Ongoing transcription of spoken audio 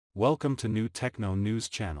Welcome to New Techno News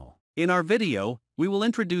Channel. In our video, we will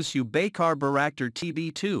introduce you Bayraktar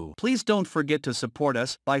TB2. Please don't forget to support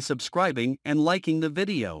us by subscribing and liking the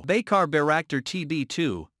video. Bayraktar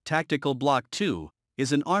TB2, Tactical Block 2,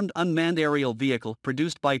 is an armed unmanned aerial vehicle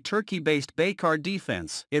produced by Turkey-based Bayraktar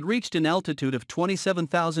Defense. It reached an altitude of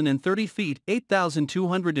 27,030 feet,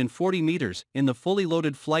 8,240 meters, in the fully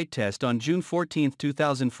loaded flight test on June 14,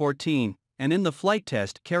 2014, and in the flight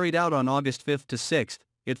test carried out on August 5 to 6.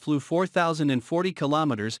 It flew 4,040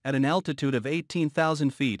 kilometers at an altitude of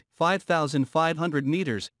 18,000 feet, 5,500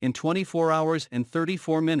 meters, in 24 hours and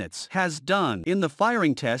 34 minutes. Has done. In the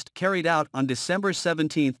firing test carried out on December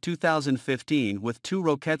 17, 2015 with 2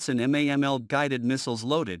 rockets and MAML guided missiles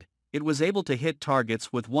loaded, it was able to hit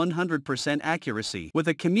targets with 100% accuracy. With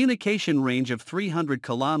a communication range of 300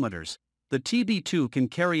 kilometers, the TB2 can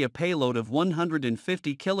carry a payload of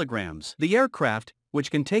 150 kilograms. The aircraft, which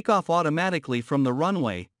can take off automatically from the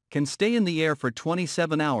runway, can stay in the air for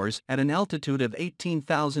 27 hours at an altitude of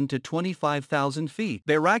 18,000 to 25,000 feet.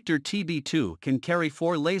 Bayraktar TB2 can carry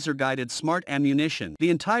 4 laser-guided smart ammunition. The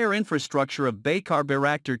entire infrastructure of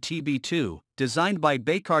Bayraktar TB2, designed by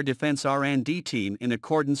Bayraktar Defense R&D team in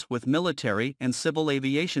accordance with military and civil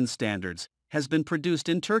aviation standards, has been produced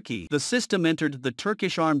in Turkey. The system entered the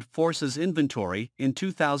Turkish Armed Forces inventory in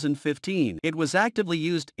 2015. It was actively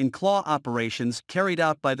used in claw operations carried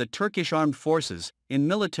out by the Turkish Armed Forces, in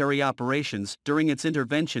military operations during its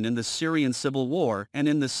intervention in the Syrian Civil War and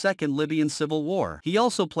in the Second Libyan Civil War. He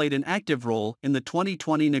also played an active role in the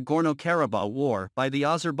 2020 Nagorno-Karabakh War by the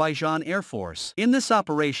Azerbaijan Air Force. In this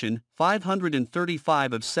operation,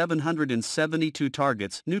 535 of 772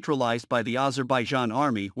 targets neutralized by the Azerbaijan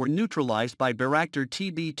Army were neutralized by Bayraktar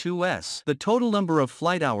TB2s. The total number of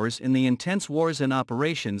flight hours in the intense wars and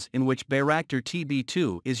operations in which Bayraktar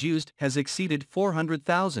TB2 is used has exceeded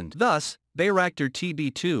 400,000. Thus, Bayraktar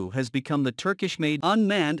TB2 has become the Turkish-made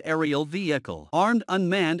unmanned aerial vehicle. Armed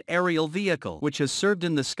unmanned aerial vehicle, which has served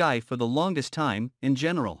in the sky for the longest time, in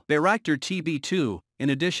general. Bayraktar TB2, in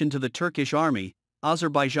addition to the Turkish Army,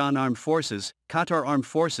 Azerbaijan Armed Forces, Qatar Armed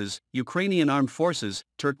Forces, Ukrainian Armed Forces,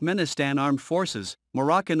 Turkmenistan Armed Forces,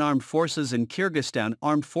 Moroccan Armed Forces and Kyrgyzstan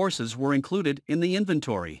Armed Forces were included in the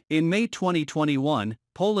inventory. In May 2021,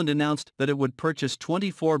 Poland announced that it would purchase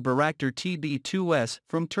 24 Bayraktar TB2s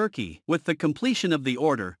from Turkey. With the completion of the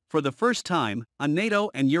order, for the first time, a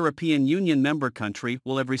NATO and European Union member country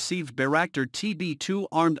will have received Bayraktar TB2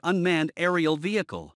 armed unmanned aerial vehicle.